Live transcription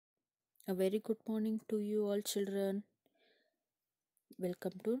A very good morning to you all children.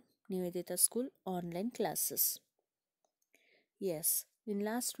 Welcome to Nivedita School online classes. Yes, in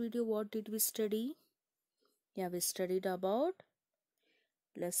last video what did we study? Yeah, we studied about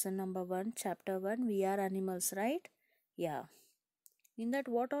lesson number 1, chapter 1, we are animals, right? Yeah. In that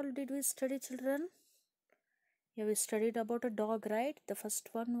what all did we study children? Yeah, we studied about a dog, right? The first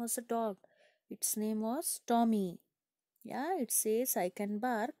one was a dog. Its name was Tommy. Yeah, it says I can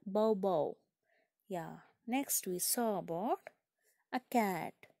bark, bow bow. Yeah. Next we saw about a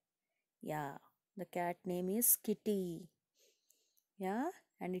cat. Yeah, the cat name is Kitty. Yeah,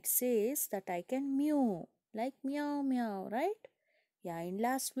 and it says that I can mew like meow meow, right? Yeah, in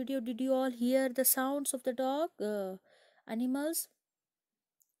last video, did you all hear the sounds of the dog? Animals?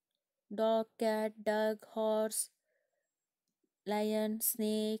 Dog, cat, duck, horse, lion,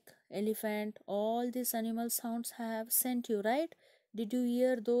 snake, elephant, all these animal sounds I have sent you, right? Did you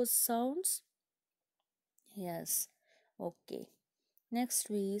hear those sounds? Yes. Okay. Next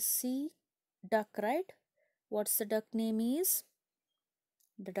we see duck, right? What's the duck name is?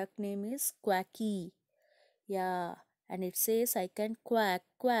 The duck name is Quacky. Yeah, and it says I can quack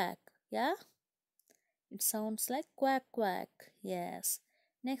quack. Yeah, it sounds like quack quack. Yes.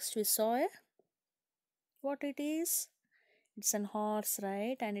 Next we saw what it is. It's an horse,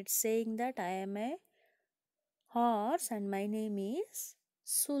 right? And it's saying that I am a horse and my name is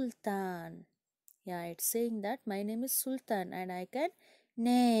Sultan. Yeah, it's saying that my name is Sultan and I can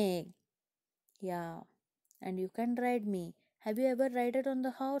neigh. Yeah, and you can ride me. Have you ever ridden on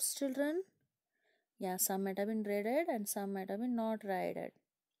the horse, children? Yeah, some might have been ridden and some might have been not ridden.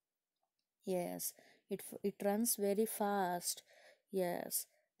 Yes, it runs very fast. Yes.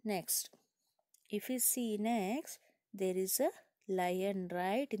 Next, if you see next, there is a lion,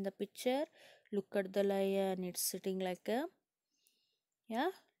 right? In the picture, look at the lion. It's sitting like a, yeah,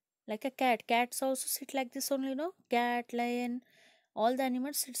 like a cat. Cats also sit like this only, no? Cat, lion, all the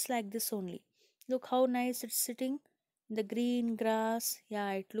animals sits like this only. Look how nice it's sitting in the green grass.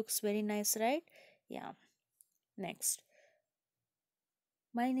 Yeah, it looks very nice, right? Yeah. Next,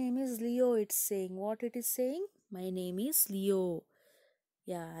 my name is Leo. It's saying what it is saying. My name is Leo.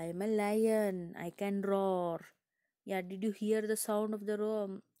 Yeah, I'm a lion. I can roar. Yeah, did you hear the sound of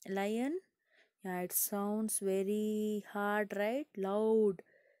the lion? Yeah, it sounds very hard, right? Loud.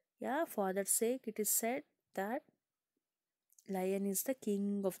 Yeah, for that sake, it is said that lion is the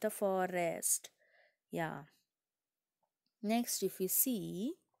king of the forest. Yeah. Next, if we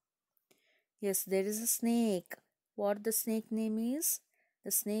see, yes, there is a snake. What the snake name is?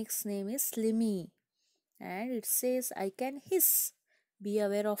 The snake's name is Slimmy. And it says, I can hiss. Be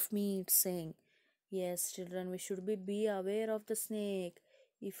aware of me, it's saying. Yes, children, we should be aware of the snake.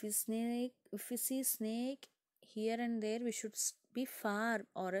 If we see snake here and there, we should be far,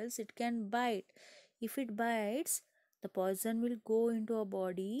 or else it can bite. If it bites, the poison will go into our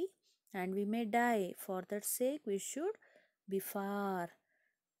body and we may die. For that sake, we should be far.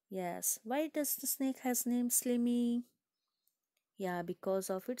 Yes. Why does the snake has name Slimmy? Yeah, because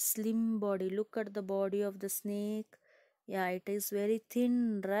of its slim body. Look at the body of the snake. Yeah, it is very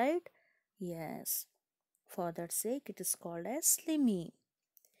thin, right? Yes. For that sake, it is called as Slimmy.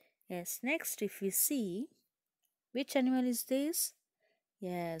 Yes, next if we see, which animal is this?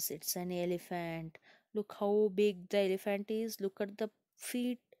 Yes, it's an elephant. Look how big the elephant is. Look at the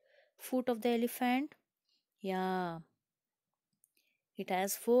foot of the elephant. Yeah, it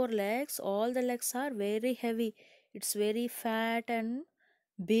has 4 legs. All the legs are very heavy. It's very fat and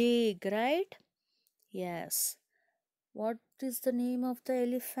big, right? Yes. What is the name of the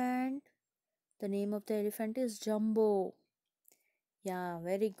elephant? The name of the elephant is Jumbo. Yeah,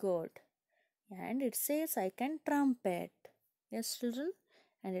 very good. And it says I can trumpet. Yes, children?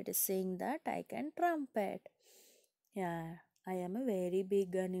 And it is saying that I can trumpet. Yeah, I am a very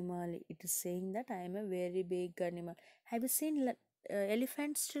big animal. It is saying that I am a very big animal. Have you seen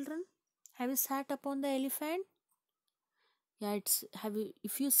elephants, children? Have you sat upon the elephant? Yeah, it's have you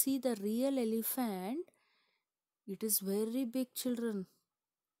if you see the real elephant, it is very big, children.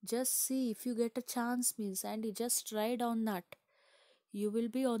 Just see if you get a chance means and you just ride on that. You will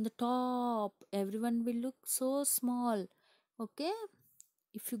be on the top. Everyone will look so small. Okay?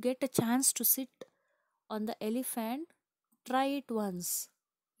 If you get a chance to sit on the elephant, try it once.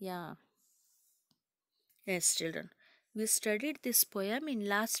 Yeah. Yes, children. We studied this poem in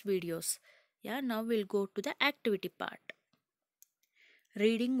last videos. Yeah, now we'll go to the activity part.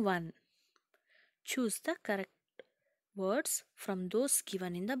 Reading 1. Choose the correct words from those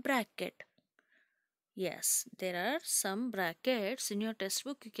given in the bracket. Yes, there are some brackets in your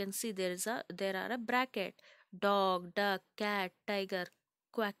textbook. You can see there are a bracket. Dog, duck, cat, tiger.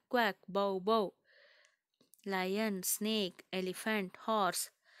 quack, quack, bow, bow. Lion, snake, elephant, horse.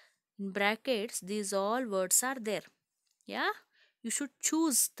 In brackets, these all words are there. Yeah? You should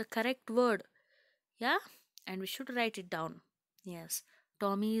choose the correct word. Yeah? And we should write it down. Yes.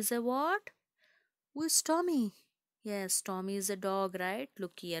 Tommy is a what? Who is Tommy? Yes, Tommy is a dog, right?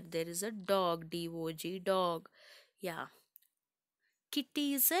 Look here, there is a dog. D-O-G, dog. Yeah.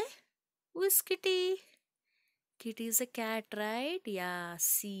 Kitty is a? Who is Kitty? Kitty is a cat, right? Yeah,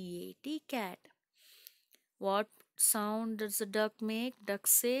 C-A-T, cat. What sound does the duck make? Duck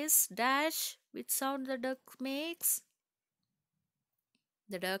says dash. Which sound the duck makes?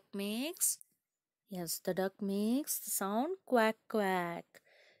 The duck makes. Yes, the duck makes the sound quack quack.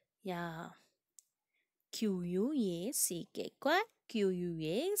 Yeah. Q-U-A-C-K quack.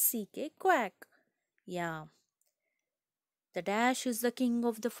 Q-U-A-C-K quack. Yeah. The dash is the king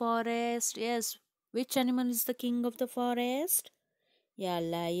of the forest. Yes. Which animal is the king of the forest? Yeah,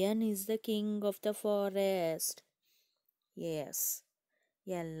 lion is the king of the forest. Yes.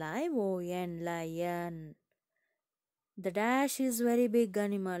 L-I-O-N, lion. The dash is very big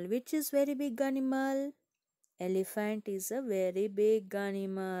animal. Which is very big animal? Elephant is a very big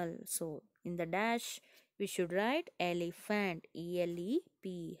animal. So, in the dash, we should write elephant. E-L-E-P-H-A-N-T.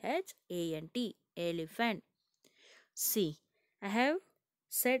 Elephant. See, I have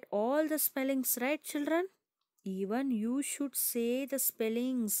said all the spellings, right, children? Even you should say the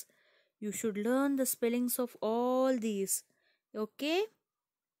spellings. You should learn the spellings of all these. Okay?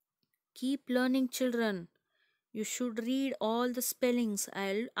 Keep learning, children. You should read all the spellings.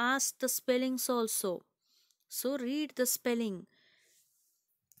 I'll ask the spellings also. So read the spelling.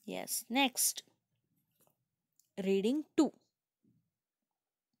 Yes. Next. Reading 2.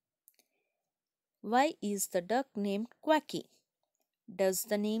 Why is the duck named Quacky? Does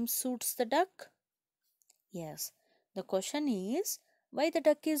the name suits the duck? Yes. The question is, why the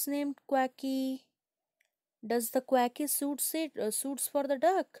duck is named Quacky? Does the Quacky suits for the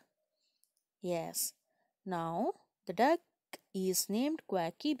duck? Yes. Now, the duck is named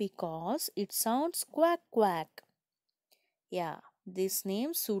Quacky because it sounds quack quack. Yeah, this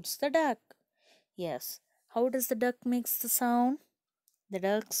name suits the duck. Yes. How does the duck makes the sound? The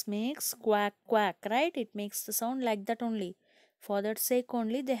ducks makes quack quack, right? It makes the sound like that only. For that sake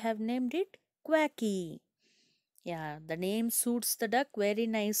only they have named it Quacky. Yeah, the name suits the duck very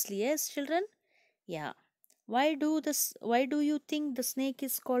nicely. Yes, children? Yeah. Why do you think the snake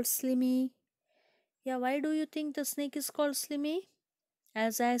is called Slimmy? Yeah, why do you think the snake is called Slimmy?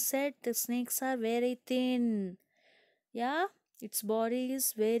 As I said, the snakes are very thin. Yeah, its body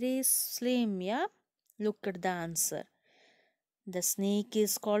is very slim. Yeah, look at the answer. The snake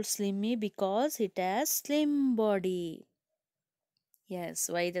is called Slimmy because it has slim body. Yes,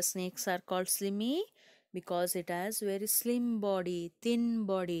 why the snakes are called Slimmy? Because it has very slim body, thin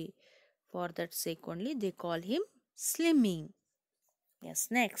body. For that sake only they call him Slimmy. Yes,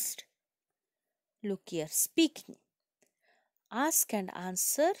 next. Look here, speaking. Ask and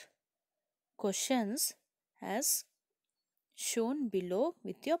answer questions as shown below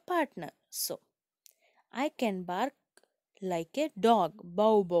with your partner. So, I can bark like a dog,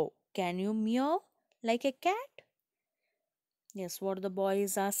 bow bow. Can you meow like a cat? Yes, what the boy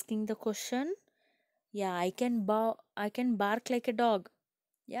is asking the question. Yeah, I can bark like a dog.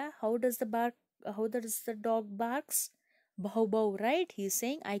 Yeah, how does the dog barks? Bow bow, right? He's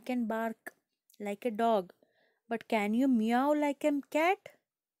saying I can bark like a dog. But can you meow like a cat?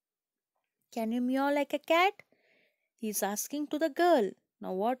 Can you meow like a cat? He's asking to the girl.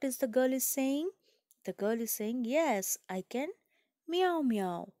 Now what is the girl is saying? The girl is saying, yes, I can meow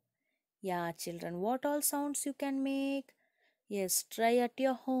meow. Yeah, children, what all sounds you can make? Yes, try at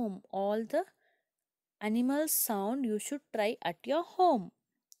your home. All the animal sound you should try at your home.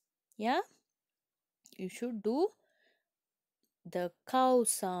 Yeah, you should do the cow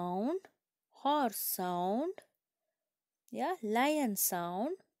sound, horse sound, yeah, lion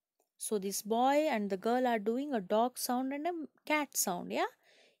sound. So this boy and the girl are doing a dog sound and a cat sound. Yeah,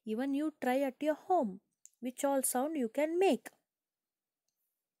 even you try at your home which all sound you can make.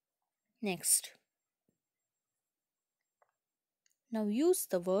 Next, now use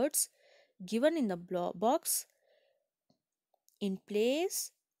the words given in the box in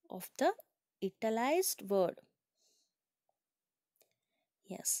place of the italicized word.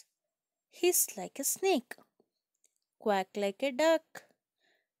 Yes, hiss like a snake, quack like a duck,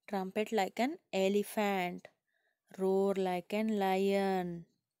 trumpet like an elephant, roar like an lion,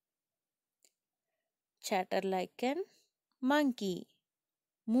 chatter like an monkey,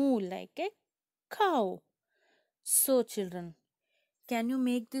 moo like a cow. So, children, can you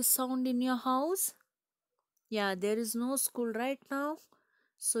make this sound in your house? Yeah, there is no school right now.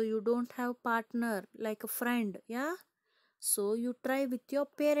 So you don't have partner like a friend, yeah? So you try with your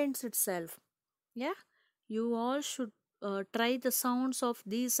parents itself, yeah? You all should try the sounds of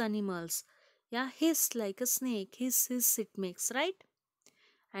these animals. Yeah, hiss like a snake, hiss, hiss it makes, right?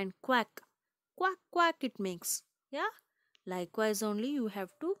 And quack, quack, quack it makes, yeah? Likewise, only you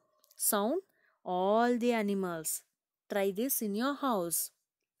have to sound all the animals. Try this in your house.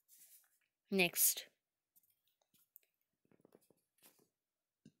 Next,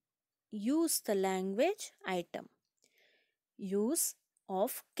 use the language item. Use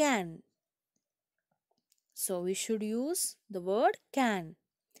of can. So we should use the word can.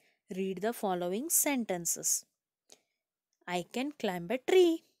 Read the following sentences. I can climb a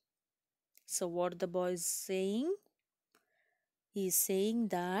tree. So what the boy is saying? He is saying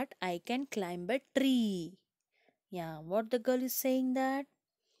that I can climb a tree. Yeah, what the girl is saying that?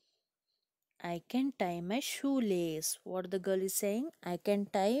 I can tie my shoelace. What the girl is saying? I can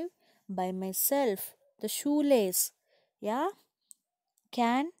tie by myself the shoelace. Yeah,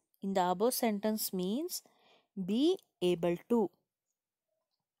 can in the above sentence means be able to.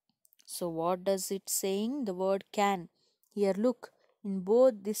 So what does it saying? The word can. Here look, in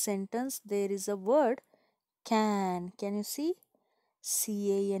both the sentence there is a word can. Can you see?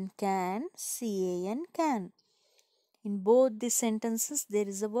 C-A-N can, C-A-N can. In both the sentences there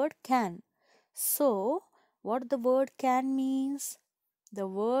is a word can. So what the word can means? The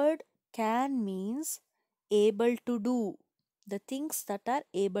word can means able to do. The things that are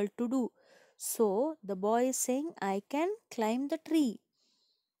able to do. So the boy is saying I can climb the tree.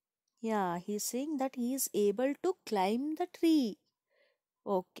 Yeah, he's saying that he is able to climb the tree.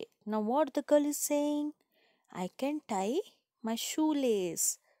 Okay, now what the girl is saying? I can tie my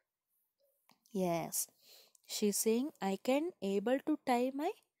shoelace. Yes, she's saying I can able to tie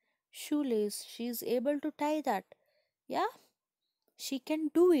my shoelace. She is able to tie that. Yeah, she can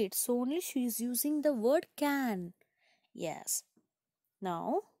do it. So only she is using the word can. Yes.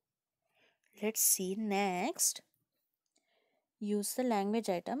 Now, let's see next. Use the language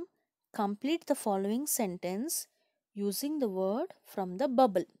item. Complete the following sentence using the word from the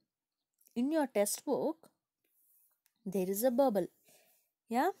bubble. In your test book, there is a bubble.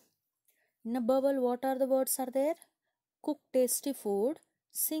 Yeah? In a bubble, what are the words are there? Cook tasty food,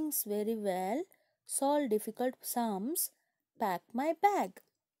 sings very well, solve difficult sums, pack my bag.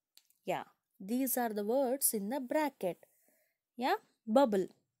 Yeah, these are the words in the bracket. Yeah, bubble.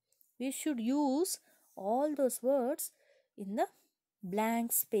 We should use all those words in the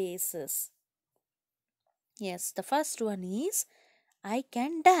blank spaces. Yes, the first one is I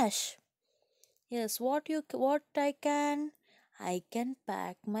can dash. Yes, what I can? I can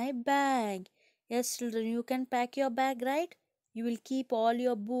pack my bag. Yes, children, you can pack your bag, right? You will keep all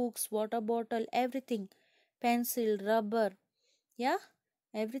your books, water bottle, everything, pencil, rubber, yeah,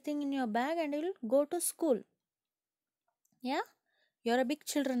 everything in your bag, and you will go to school. Yeah, you're a big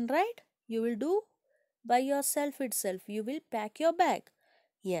children, right? You will do by yourself itself. You will pack your bag.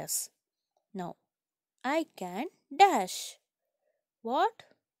 Yes. Now, I can dash. What?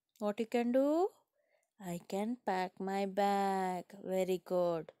 What you can do? I can pack my bag. Very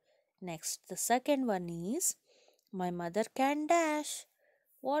good. Next, the second one is my mother can dash.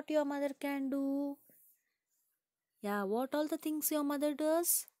 What your mother can do? Yeah, what all the things your mother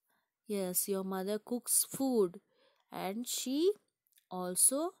does? Yes, your mother cooks food and she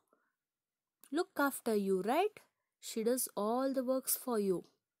also look after you, right? She does all the works for you.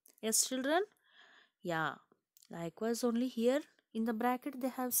 Yes, children? Yeah. Likewise, only here in the bracket they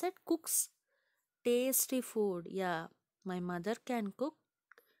have said cooks tasty food. Yeah, my mother can cook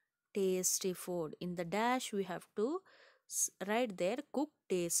tasty food. In the dash, we have to write there cook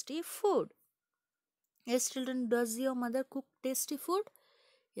tasty food. Yes, children, does your mother cook tasty food?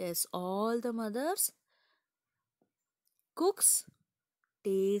 Yes, all the mothers cooks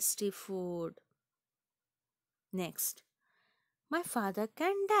tasty food. Next, my father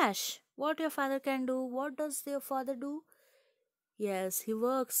can dash. What your father can do? What does your father do? Yes, he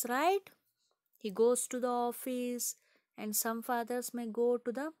works, right? He goes to the office, and some fathers may go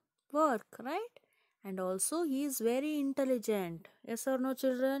to the work, right? And also he is very intelligent. Yes or no,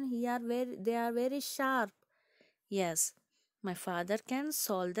 children? They are very sharp. Yes, my father can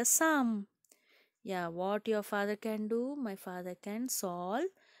solve the sum. Yeah, what your father can do? My father can solve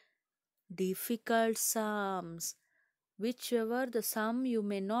difficult sums. Whichever the sum you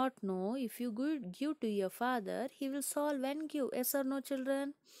may not know, if you give to your father, he will solve and give. Yes or no,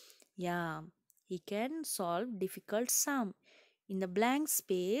 children? Yeah, he can solve difficult sum. In the blank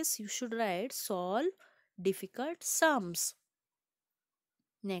space, you should write solve difficult sums.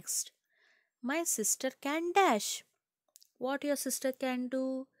 Next, my sister can dash. what your sister can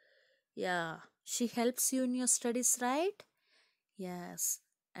do? Yeah, she helps you in your studies, right? Yes.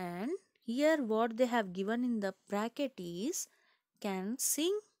 And here what they have given in the bracket is can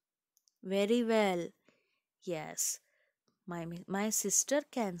sing very well. Yes. My sister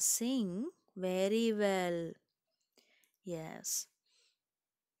can sing very well. Yes.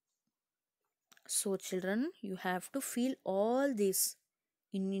 So children, you have to feel all this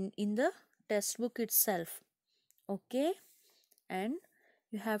in the textbook itself. Okay? And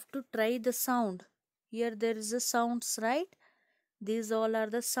you have to try the sound. Here there is a sounds, right? These all are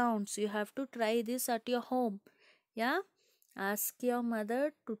the sounds. You have to try this at your home. Yeah? Ask your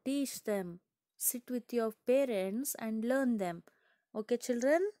mother to teach them. Sit with your parents and learn them. Okay,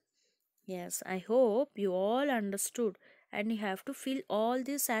 children? Yes, I hope you all understood. And you have to fill all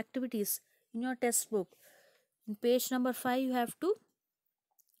these activities in your textbook. In page number 5, you have to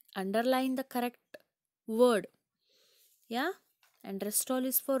underline the correct word. Yeah? And rest all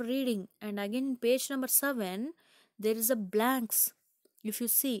is for reading. And again, in page number 7, there is a blanks. If you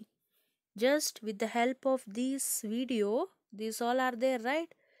see, just with the help of this video, these all are there,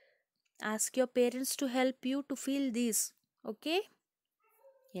 right? Ask your parents to help you to fill these. Okay?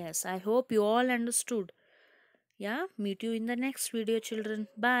 Yes, I hope you all understood. Yeah, meet you in the next video, children.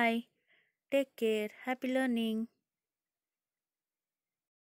 Bye. Take care. Happy learning.